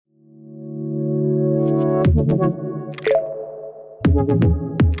I'm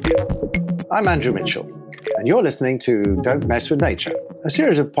Andrew Mitchell, and you're listening to Don't Mess with Nature, a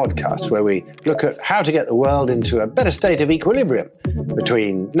series of podcasts where we look at how to get the world into a better state of equilibrium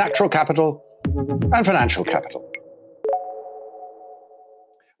between natural capital and financial capital.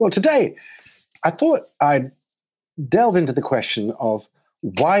 Well, today, I thought I'd delve into the question of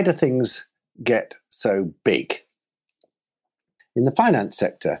why do things get so big? In the finance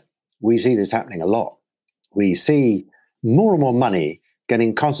sector, we see this happening a lot. We see more and more money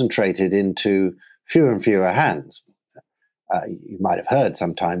getting concentrated into fewer and fewer hands. You might have heard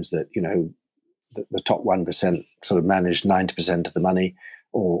sometimes that, the top 1% sort of manage 90% of the money,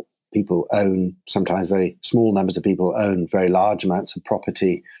 or people own, sometimes very small numbers of people own very large amounts of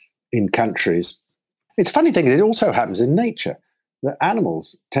property in countries. It's a funny thing, it also happens in nature, that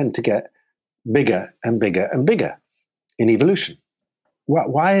animals tend to get bigger and bigger and bigger in evolution.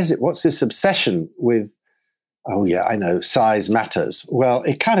 Why is it? What's this obsession with, size matters? Well,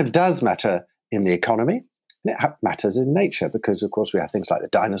 it kind of does matter in the economy. And it matters in nature because, of course, we have things like the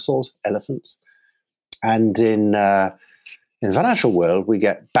dinosaurs, elephants. And in the financial world, we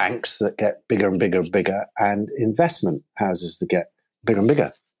get banks that get bigger and bigger and bigger, and investment houses that get bigger and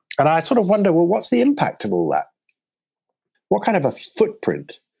bigger. And I sort of wonder, well, what's the impact of all that? What kind of a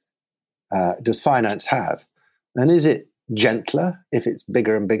footprint does finance have? And is it gentler if it's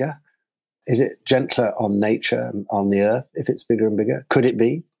bigger and bigger? Is it gentler on nature and on the earth if it's bigger and bigger? Could it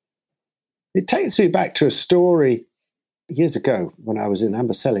be? It takes me back to a story years ago when I was in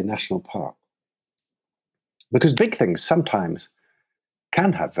Amboseli National Park. Because big things sometimes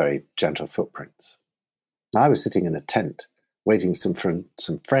can have very gentle footprints. I was sitting in a tent waiting for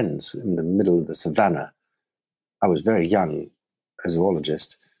some friends in the middle of the savannah. I was very young, a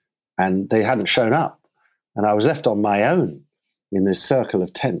zoologist, and they hadn't shown up. And I was left on my own in this circle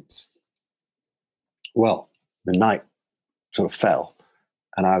of tents. Well, the night sort of fell,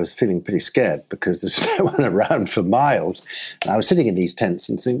 and I was feeling pretty scared because there's no one around for miles. And I was sitting in these tents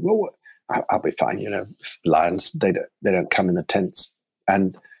and saying, well, I'll be fine, lions, they don't come in the tents.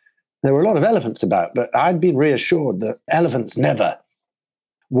 And there were a lot of elephants about, but I'd been reassured that elephants never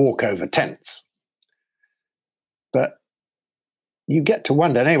walk over tents. But you get to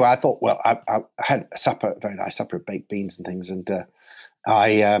wonder. Anyway, I thought, well, I had a supper, a very nice supper of baked beans and things, and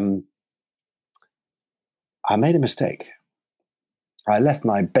I made a mistake. I left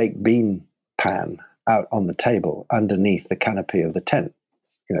my baked bean pan out on the table underneath the canopy of the tent,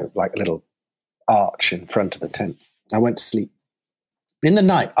 like a little arch in front of the tent. I went to sleep. In the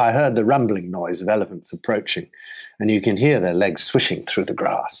night, I heard the rumbling noise of elephants approaching, and you can hear their legs swishing through the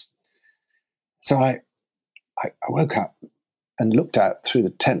grass. So I woke up and looked out through the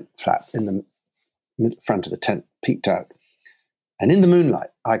tent flap in the front of the tent, peeked out. And in the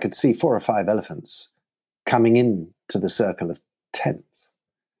moonlight, I could see 4 or 5 elephants coming in to the circle of tents.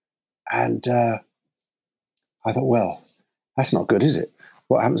 And I thought, well, that's not good, is it?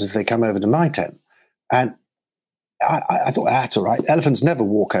 What happens if they come over to my tent? And I thought, that's all right. Elephants never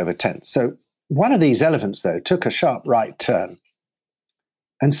walk over tents. So one of these elephants, though, took a sharp right turn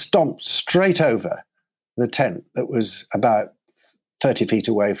and stomped straight over the tent that was about 30 feet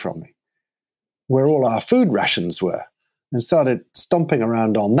away from me, where all our food rations were, and started stomping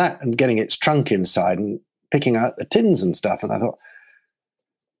around on that and getting its trunk inside and picking out the tins and stuff. And I thought,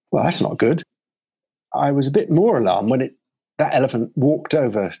 well, that's not good. I was a bit more alarmed when that elephant walked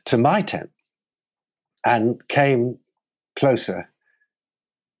over to my tent and came closer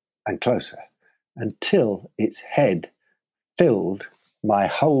and closer until its head filled my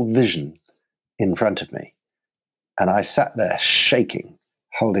whole vision in front of me. And I sat there shaking,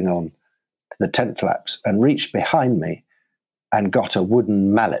 holding on to the tent flaps, and reached behind me and got a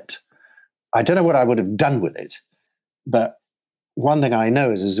wooden mallet. I don't know what I would have done with it, but one thing I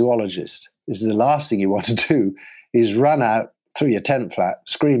know as a zoologist is the last thing you want to do is run out through your tent flap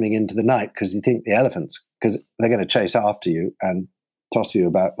screaming into the night because you think the elephants, because they're going to chase after you and toss you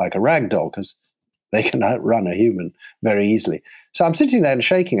about like a rag doll because they can outrun a human very easily. So I'm sitting there and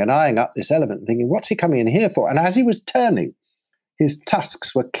shaking and eyeing up this elephant thinking, what's he coming in here for? And as he was turning, his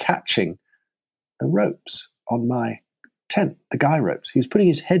tusks were catching the ropes on my tent, the guy ropes. He was putting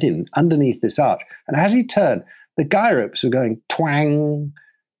his head in underneath this arch. And as he turned, the guy ropes were going twang,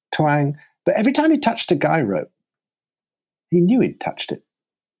 twang. But every time he touched a guy rope, he knew he'd touched it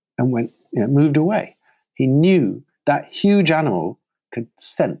and moved away. He knew that huge animal could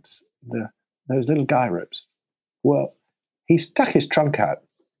sense those little guy ropes. Well, he stuck his trunk out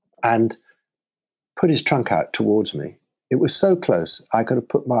and put his trunk out towards me. It was so close, I could have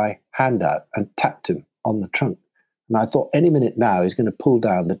put my hand out and tapped him on the trunk. And I thought any minute now he's going to pull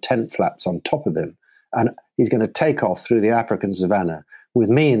down the tent flaps on top of him And he's going to take off through the African savannah with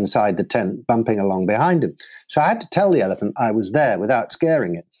me inside the tent bumping along behind him. So I had to tell the elephant I was there without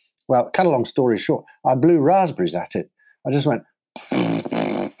scaring it. Well, cut a long story short, I blew raspberries at it. I just went.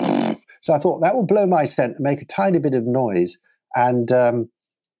 So I thought that will blow my scent and make a tiny bit of noise. And,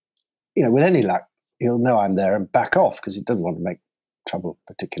 with any luck, he'll know I'm there and back off because he doesn't want to make trouble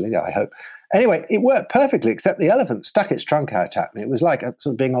particularly, I hope. Anyway, it worked perfectly, except the elephant stuck its trunk out at me. It was like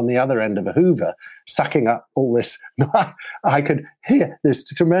sort of being on the other end of a Hoover, sucking up all this. I could hear this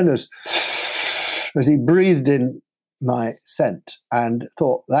tremendous as he breathed in my scent and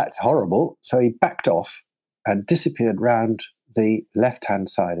thought, that's horrible. So he backed off and disappeared round the left-hand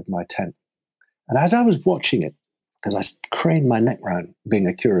side of my tent. And as I was watching it, because I craned my neck round, being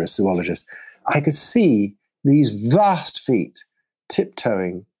a curious zoologist, I could see these vast feet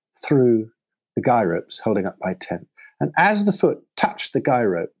tiptoeing through the guy ropes holding up my tent. And as the foot touched the guy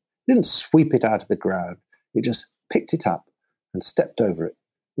rope, it didn't sweep it out of the ground. It just picked it up and stepped over it.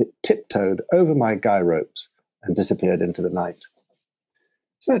 It tiptoed over my guy ropes and disappeared into the night.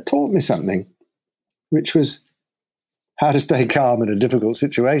 So it taught me something, which was how to stay calm in a difficult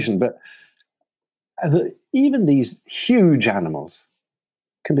situation. But even these huge animals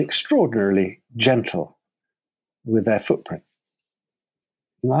can be extraordinarily gentle with their footprint.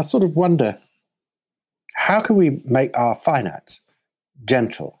 And I sort of wonder, how can we make our finance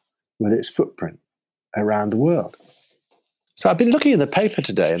gentle with its footprint around the world? So I've been looking in the paper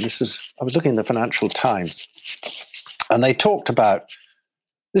today, and I was looking in the Financial Times, and they talked about,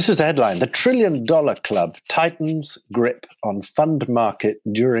 this is the headline, the $1 Trillion Club tightens grip on fund market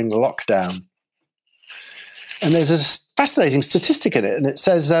during lockdown. And there's a fascinating statistic in it, and it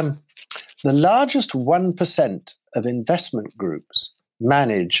says the largest 1% of investment groups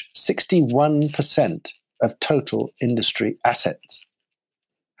manage 61% of total industry assets.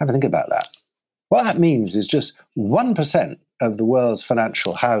 Have a think about that. What that means is just 1% of the world's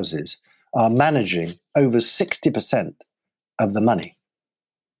financial houses are managing over 60% of the money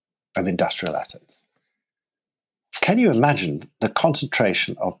of industrial assets. Can you imagine the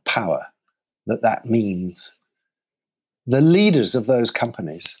concentration of power that means? The leaders of those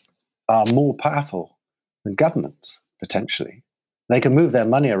companies are more powerful than governments, potentially. They can move their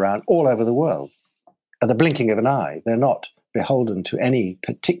money around all over the world at the blinking of an eye. They're not beholden to any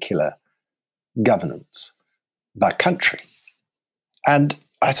particular governance by country. And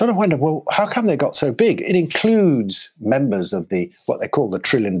I sort of wonder, well, how come they got so big? It includes members of what they call the $1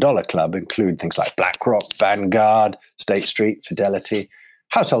 Trillion Club, include things like BlackRock, Vanguard, State Street, Fidelity,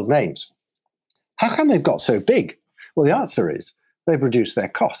 household names. How come they've got so big? Well, the answer is they've reduced their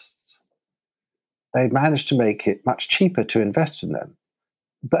costs. They've managed to make it much cheaper to invest in them,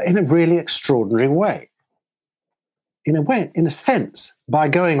 but in a really extraordinary way. In a sense, by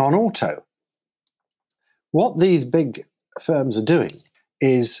going on auto. What these big firms are doing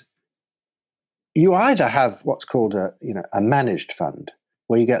is you either have what's called a managed fund,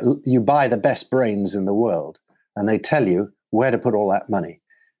 where you buy the best brains in the world, and they tell you where to put all that money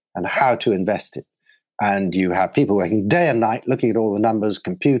and how to invest it. And you have people working day and night looking at all the numbers,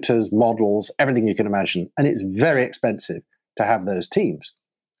 computers, models, everything you can imagine. And it's very expensive to have those teams.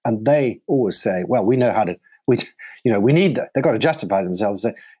 And they always say, well, we know how to, we need that. They've got to justify themselves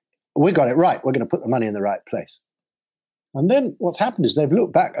and say, we got it right. We're going to put the money in the right place. And then what's happened is they've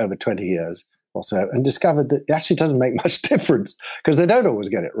looked back over 20 years or so and discovered that it actually doesn't make much difference because they don't always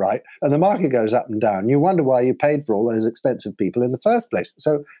get it right. And the market goes up and down. You wonder why you paid for all those expensive people in the first place.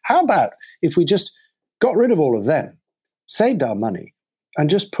 So how about if we just got rid of all of them, saved our money, and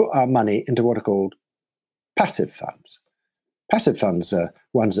just put our money into what are called passive funds. Passive funds are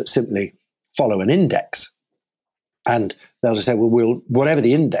ones that simply follow an index. And they'll just say, well, whatever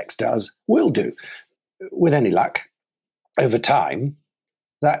the index does, we'll do. With any luck, over time,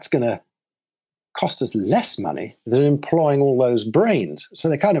 that's going to cost us less money than employing all those brains. So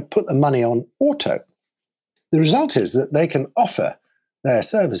they kind of put the money on auto. The result is that they can offer their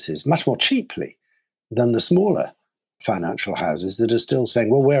services much more cheaply than the smaller financial houses that are still saying,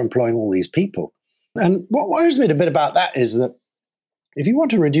 well, we're employing all these people. And what worries me a bit about that is that if you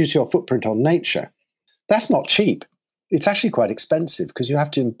want to reduce your footprint on nature, that's not cheap. It's actually quite expensive because you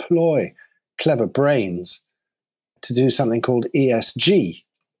have to employ clever brains to do something called ESG,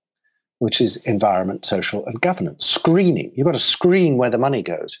 which is environment, social, and governance. Screening. You've got to screen where the money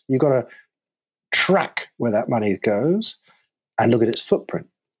goes. You've got to track where that money goes and look at its footprint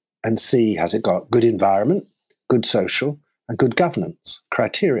and see, has it got good environment, good social, and good governance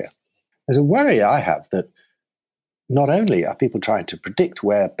criteria. There's a worry I have that not only are people trying to predict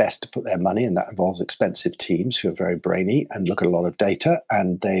where best to put their money, and that involves expensive teams who are very brainy and look at a lot of data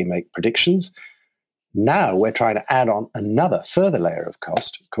and they make predictions, Now we're trying to add on another further layer of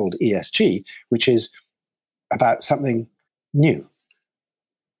cost called ESG, which is about something new.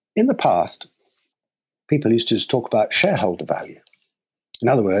 In the past, people used to just talk about shareholder value. In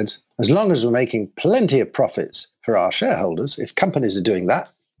other words, as long as we're making plenty of profits for our shareholders, if companies are doing that,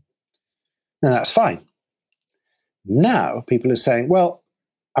 then that's fine. Now people are saying, well,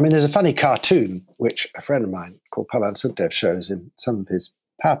 I mean, there's a funny cartoon which a friend of mine called Pavan Sukhdev shows in some of his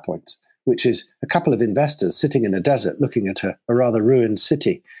PowerPoints, which is a couple of investors sitting in a desert looking at a rather ruined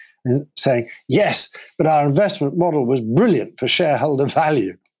city and saying, yes, but our investment model was brilliant for shareholder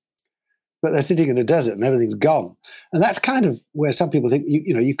value. But they're sitting in a desert and everything's gone. And that's kind of where some people think,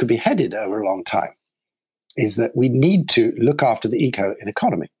 you could be headed over a long time, is that we need to look after the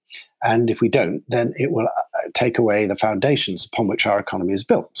economy. And if we don't, then it will take away the foundations upon which our economy is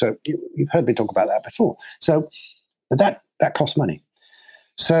built. So you've heard me talk about that before. So but that costs money.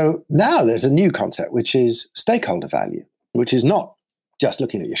 So now there's a new concept, which is stakeholder value, which is not just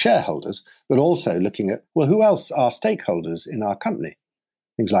looking at your shareholders, but also looking at, well, who else are stakeholders in our company?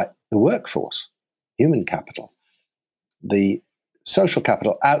 Things like the workforce, human capital, the social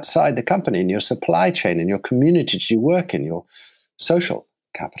capital outside the company, in your supply chain, in your communities you work in, your social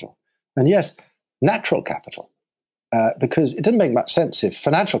capital. And yes, natural capital, because it doesn't make much sense if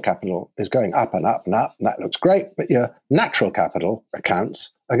financial capital is going up and up and up, and that looks great, but your natural capital accounts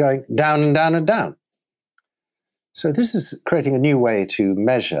are going down and down and down. So this is creating a new way to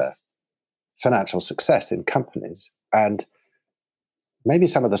measure financial success in companies. And maybe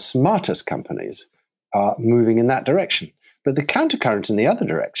some of the smartest companies are moving in that direction. But the countercurrent in the other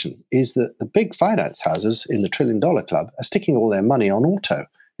direction is that the big finance houses in the $1 trillion club are sticking all their money on auto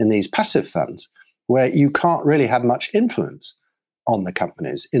in these passive funds, where you can't really have much influence on the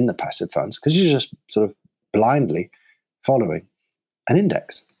companies in the passive funds because you're just sort of blindly following an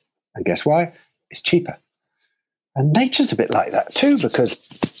index. And guess why? It's cheaper. And nature's a bit like that too, because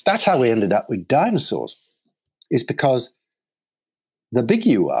that's how we ended up with dinosaurs, is because the bigger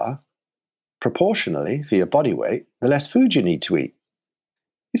you are, proportionally for your body weight, the less food you need to eat.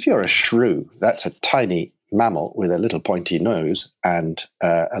 If you're a shrew, that's a tiny mammal with a little pointy nose and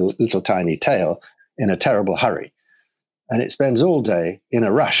a little tiny tail in a terrible hurry. And it spends all day in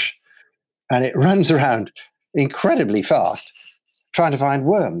a rush. And it runs around incredibly fast trying to find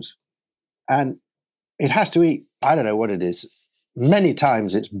worms. And it has to eat, I don't know what it is, many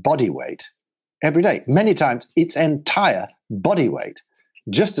times its body weight every day, many times its entire body weight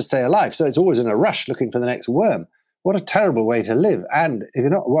just to stay alive. So it's always in a rush looking for the next worm. What a terrible way to live. And if you're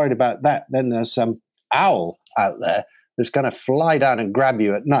not worried about that, then there's some owl out there that's going to fly down and grab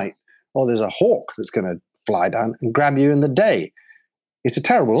you at night, or there's a hawk that's going to fly down and grab you in the day. It's a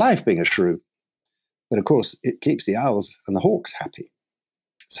terrible life being a shrew. But of course, it keeps the owls and the hawks happy.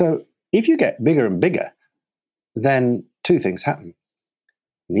 So if you get bigger and bigger, then two things happen.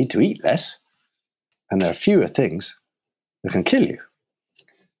 You need to eat less, and there are fewer things that can kill you.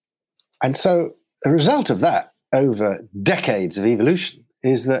 And so the result of that over decades of evolution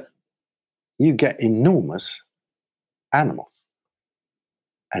is that you get enormous animals.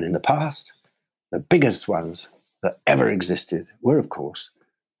 And in the past, the biggest ones that ever existed were, of course,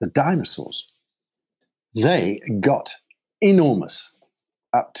 the dinosaurs. They got enormous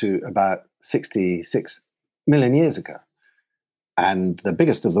up to about 66 million years ago. And the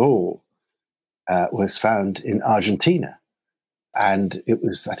biggest of all was found in Argentina. And it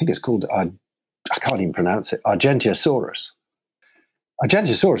was, I think it's called, I can't even pronounce it, Argentiosaurus.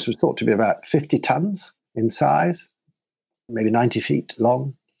 Argentiosaurus was thought to be about 50 tons in size, maybe 90 feet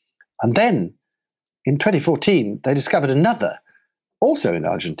long. And then in 2014, they discovered another, also in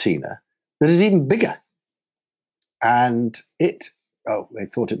Argentina, that is even bigger. And they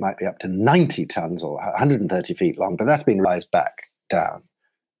thought it might be up to 90 tons or 130 feet long, but that's been raised back down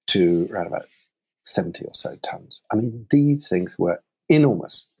to around about 70 or so tons. I mean, these things were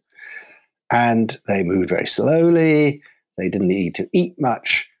enormous. And they moved very slowly. They didn't need to eat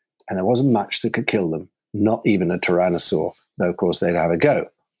much. And there wasn't much that could kill them, not even a tyrannosaur, though, of course, they'd have a go.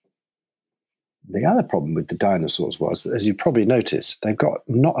 The other problem with the dinosaurs was, as you probably noticed, they've got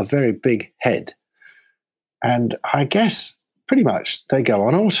not a very big head. And I guess pretty much they go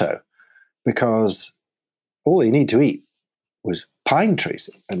on auto because all they need to eat was pine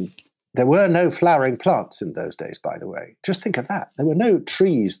trees. And there were no flowering plants in those days, by the way. Just think of that. There were no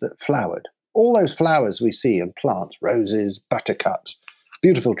trees that flowered. All those flowers we see in plants, roses, buttercups,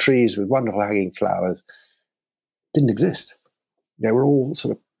 beautiful trees with wonderful hanging flowers, didn't exist. They were all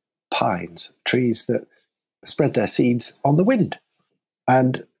sort of pines, trees that spread their seeds on the wind.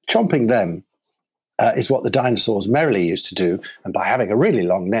 And chomping them is what the dinosaurs merrily used to do. And by having a really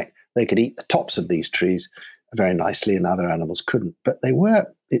long neck, they could eat the tops of these trees very nicely and other animals couldn't. But they were,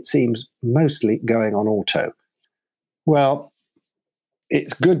 it seems, mostly going on auto. Well,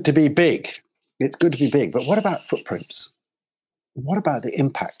 it's good to be big. It's good to be big. But what about footprints? What about the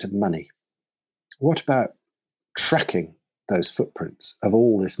impact of money? What about tracking those footprints of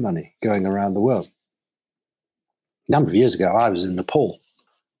all this money going around the world? A number of years ago, I was in Nepal.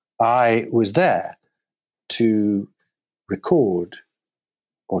 I was there to record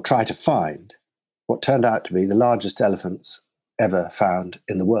or try to find what turned out to be the largest elephants ever found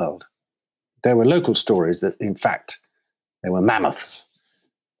in the world. There were local stories that, in fact, they were mammoths.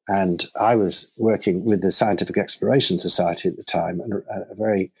 And I was working with the Scientific Exploration Society at the time, and a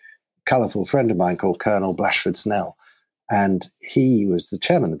very colourful friend of mine called Colonel Blashford Snell. And he was the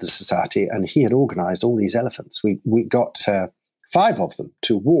chairman of the society, and he had organised all these elephants. We got 5 of them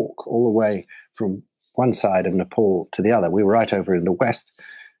to walk all the way from one side of Nepal to the other. We were right over in the west,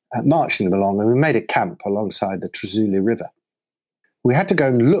 marching them along, and we made a camp alongside the Truzuli River. We had to go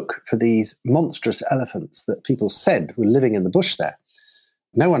and look for these monstrous elephants that people said were living in the bush there.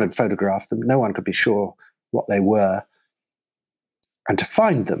 No one had photographed them. No one could be sure what they were. And to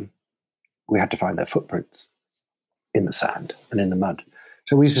find them, we had to find their footprints in the sand and in the mud.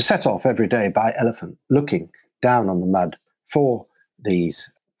 So we used to set off every day by elephant, looking down on the mud for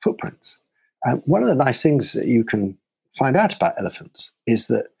these footprints. And one of the nice things that you can find out about elephants is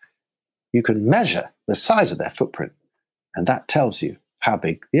that you can measure the size of their footprint, and that tells you how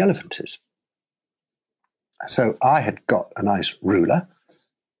big the elephant is. So I had got a nice ruler.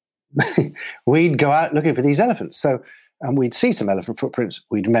 We'd go out looking for these elephants. And we'd see some elephant footprints,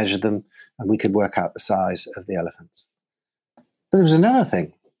 we'd measure them, and we could work out the size of the elephants. But there was another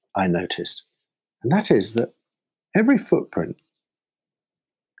thing I noticed, and that is that every footprint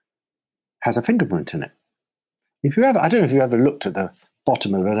has a fingerprint in it. I don't know if you ever looked at the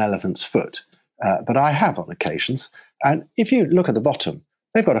bottom of an elephant's foot, but I have on occasions. And if you look at the bottom,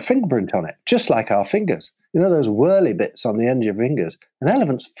 they've got a fingerprint on it, just like our fingers. You know those whirly bits on the end of your fingers? An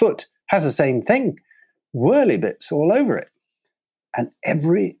elephant's foot has the same thing, whirly bits all over it. And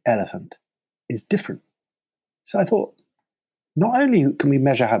every elephant is different. So I thought, not only can we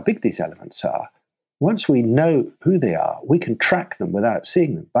measure how big these elephants are, once we know who they are, we can track them without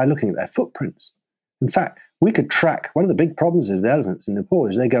seeing them by looking at their footprints. In fact, we could track, one of the big problems with elephants in Nepal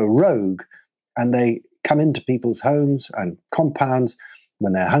is they go rogue and they come into people's homes and compounds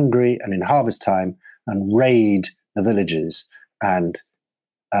when they're hungry and in harvest time and raid the villages and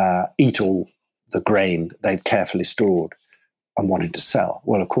eat all the grain they'd carefully stored and wanted to sell.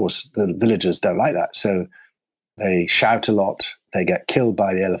 Well, of course, the villagers don't like that. So they shout a lot, they get killed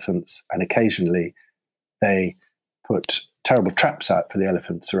by the elephants, and occasionally they put terrible traps out for the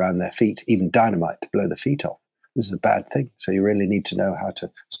elephants around their feet, even dynamite to blow the feet off. This is a bad thing. So you really need to know how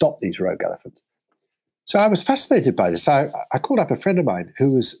to stop these rogue elephants. So I was fascinated by this. I called up a friend of mine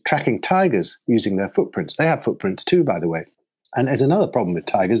who was tracking tigers using their footprints. They have footprints too, by the way. And there's another problem with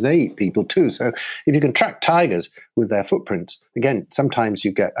tigers. They eat people too. So if you can track tigers with their footprints, again, sometimes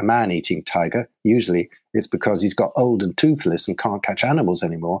you get a man-eating tiger. Usually it's because he's got old and toothless and can't catch animals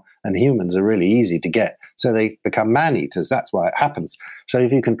anymore. And humans are really easy to get. So they become man-eaters. That's why it happens. So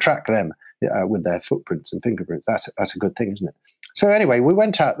if you can track them with their footprints and fingerprints, that's a good thing, isn't it? So anyway, we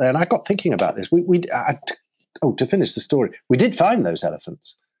went out there and I got thinking about this. To finish the story, we did find those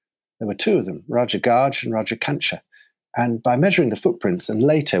elephants. There were 2 of them, Raja Gaj and Raja Kancha. And by measuring the footprints, and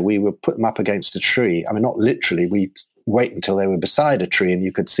later we would put them up against a tree. I mean, not literally, we'd wait until they were beside a tree and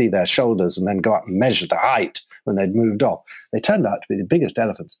you could see their shoulders and then go up and measure the height when they'd moved off. They turned out to be the biggest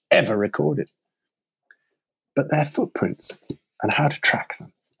elephants ever recorded. But their footprints and how to track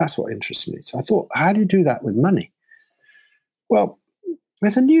them, that's what interests me. So I thought, how do you do that with money? Well,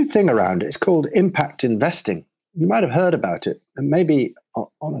 there's a new thing around it. It's called impact investing. You might have heard about it. And maybe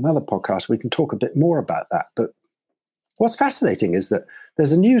on another podcast, we can talk a bit more about that. But what's fascinating is that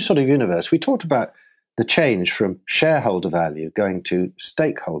there's a new sort of universe. We talked about the change from shareholder value going to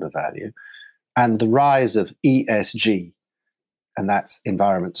stakeholder value and the rise of ESG, and that's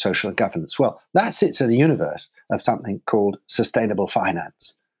environment, social, and governance. Well, that sits in the universe of something called sustainable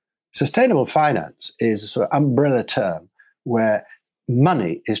finance. Sustainable finance is a sort of umbrella term where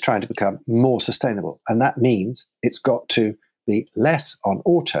money is trying to become more sustainable. And that means it's got to be less on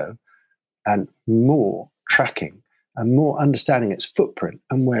auto and more tracking and more understanding its footprint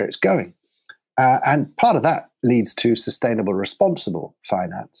and where it's going. And part of that leads to sustainable, responsible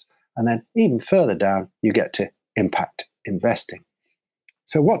finance. And then even further down, you get to impact investing.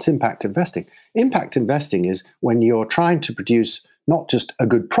 So what's impact investing? Impact investing is when you're trying to produce not just a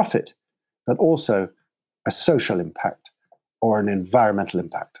good profit, but also a social impact or an environmental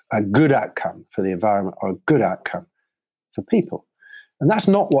impact, a good outcome for the environment or a good outcome for people. And that's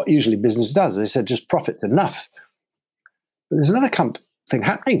not what usually business does. They said just profit's enough. But there's another thing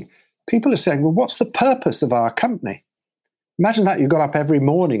happening. People are saying, well, what's the purpose of our company? Imagine that you got up every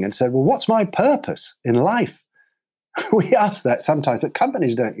morning and said, well, what's my purpose in life? We ask that sometimes, but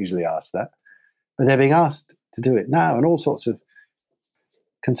companies don't usually ask that. But they're being asked to do it now. And all sorts of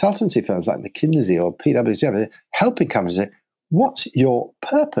consultancy firms like McKinsey or PwC, they're helping companies say, what's your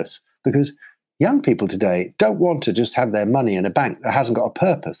purpose? Because young people today don't want to just have their money in a bank that hasn't got a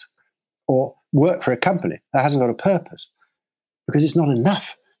purpose, or work for a company that hasn't got a purpose, because it's not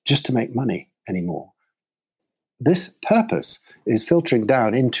enough just to make money anymore. This purpose is filtering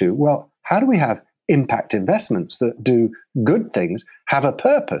down into, well, how do we have impact investments that do good things, have a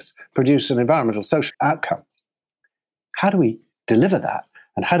purpose, produce an environmental social outcome? How do we deliver that?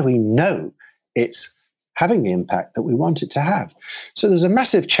 And how do we know it's having the impact that we want it to have? So there's a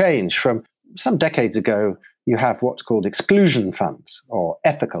massive change from some decades ago. You have what's called exclusion funds or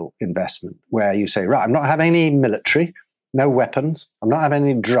ethical investment, where you say, right, I'm not having any military, no weapons, I'm not having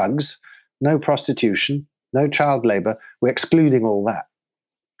any drugs, no prostitution, no child labor. We're excluding all that.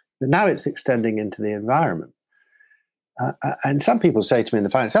 But now it's extending into the environment. And some people say to me in the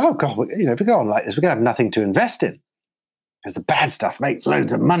finance, oh, God, if we go on like this, we're going to have nothing to invest in because the bad stuff makes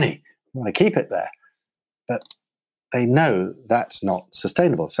loads of money. We want to keep it there. But they know that's not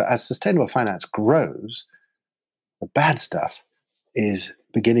sustainable. So as sustainable finance grows, the bad stuff is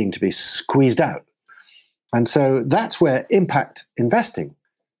beginning to be squeezed out. And so that's where impact investing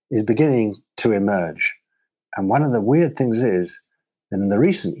is beginning to emerge. And one of the weird things is that in the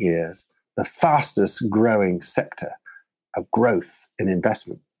recent years, the fastest growing sector of growth in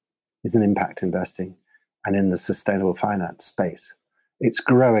investment is in impact investing and in the sustainable finance space. It's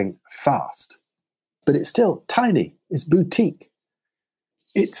growing fast, but it's still tiny. It's boutique.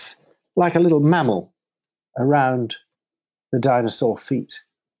 It's like a little mammal around the dinosaur feet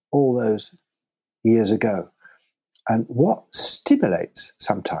all those years ago. And what stimulates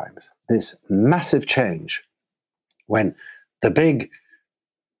sometimes this massive change when the big,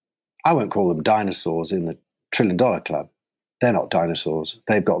 I won't call them dinosaurs in the $1 trillion club. They're not dinosaurs.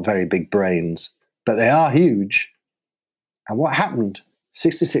 They've got very big brains, but they are huge. And what happened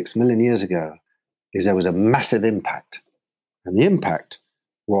 66 million years ago is there was a massive impact. And the impact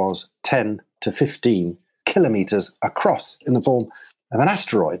was 10 to 15 kilometers across in the form of an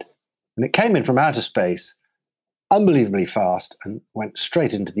asteroid. And it came in from outer space unbelievably fast and went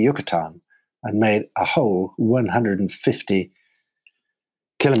straight into the Yucatan and made a hole 150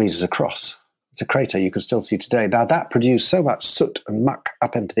 kilometers across. It's a crater you can still see today. Now, that produced so much soot and muck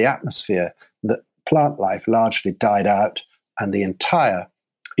up into the atmosphere that plant life largely died out and the entire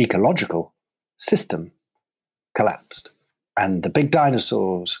ecological system collapsed. And the big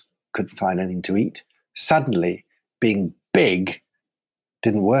dinosaurs couldn't find anything to eat. Suddenly, being big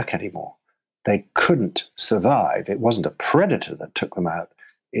didn't work anymore. They couldn't survive. It wasn't a predator that took them out.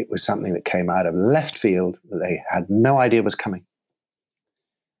 It was something that came out of left field that they had no idea was coming.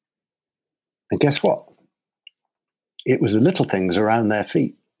 And guess what? It was the little things around their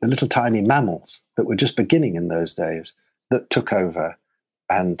feet, the little tiny mammals that were just beginning in those days that took over.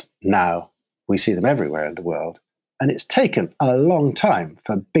 And now we see them everywhere in the world. And it's taken a long time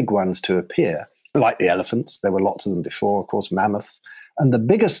for big ones to appear, like the elephants. There were lots of them before, of course, mammoths. And the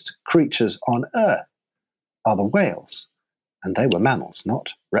biggest creatures on Earth are the whales. And they were mammals, not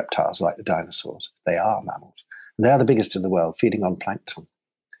reptiles like the dinosaurs. They are mammals. And they are the biggest in the world, feeding on plankton.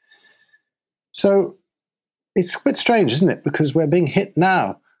 So it's a bit strange, isn't it? Because we're being hit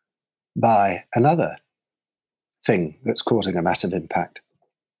now by another thing that's causing a massive impact.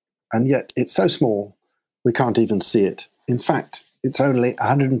 And yet it's so small, we can't even see it. In fact, it's only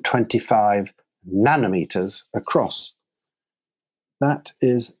 125 nanometers across. That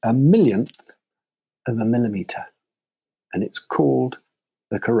is a millionth of a millimeter. And it's called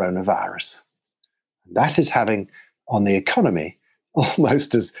the coronavirus. That is having on the economy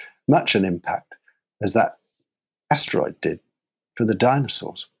almost as much an impact as that asteroid did for the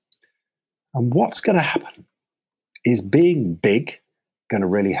dinosaurs. And what's going to happen? Is being big going to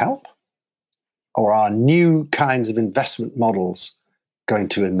really help? Or are new kinds of investment models going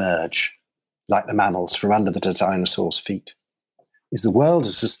to emerge, like the mammals from under the dinosaurs' feet? Is the world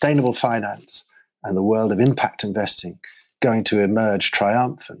of sustainable finance and the world of impact investing going to emerge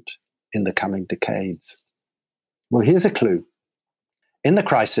triumphant in the coming decades? Well, here's a clue. In the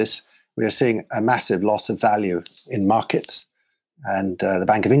crisis, we are seeing a massive loss of value in markets. And the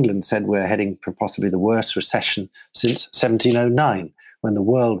Bank of England said we're heading for possibly the worst recession since 1709, when the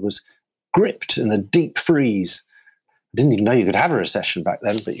world was gripped in a deep freeze I didn't even know you could have a recession back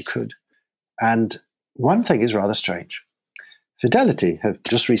then, but you could. And one thing is rather strange. Fidelity have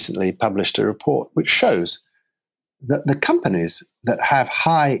just recently published a report which shows that the companies that have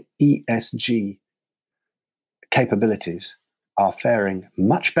high ESG capabilities are faring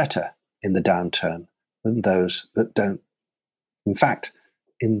much better in the downturn than those that don't. In fact,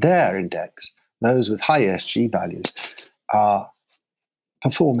 in their index, those with high ESG values are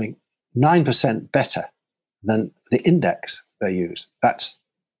performing 9% better than the index they use. That's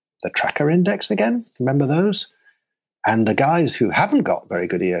the tracker index again. Remember those? And the guys who haven't got very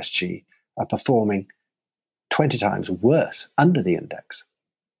good ESG are performing 20 times worse under the index.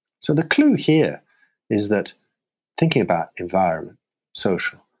 So the clue here is that thinking about environment,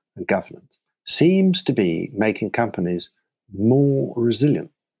 social, and governance seems to be making companies more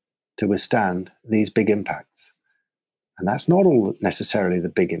resilient to withstand these big impacts. And that's not all necessarily the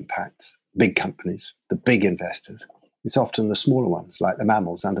big impacts, big companies, the big investors. It's often the smaller ones, like the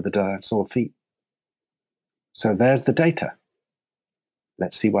mammals under the dinosaur feet. So there's the data.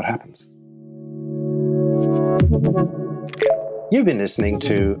 Let's see what happens. You've been listening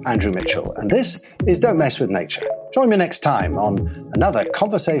to Andrew Mitchell, and this is Don't Mess with Nature. Join me next time on another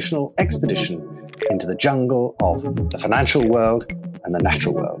conversational expedition into the jungle of the financial world and the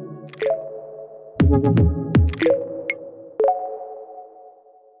natural world.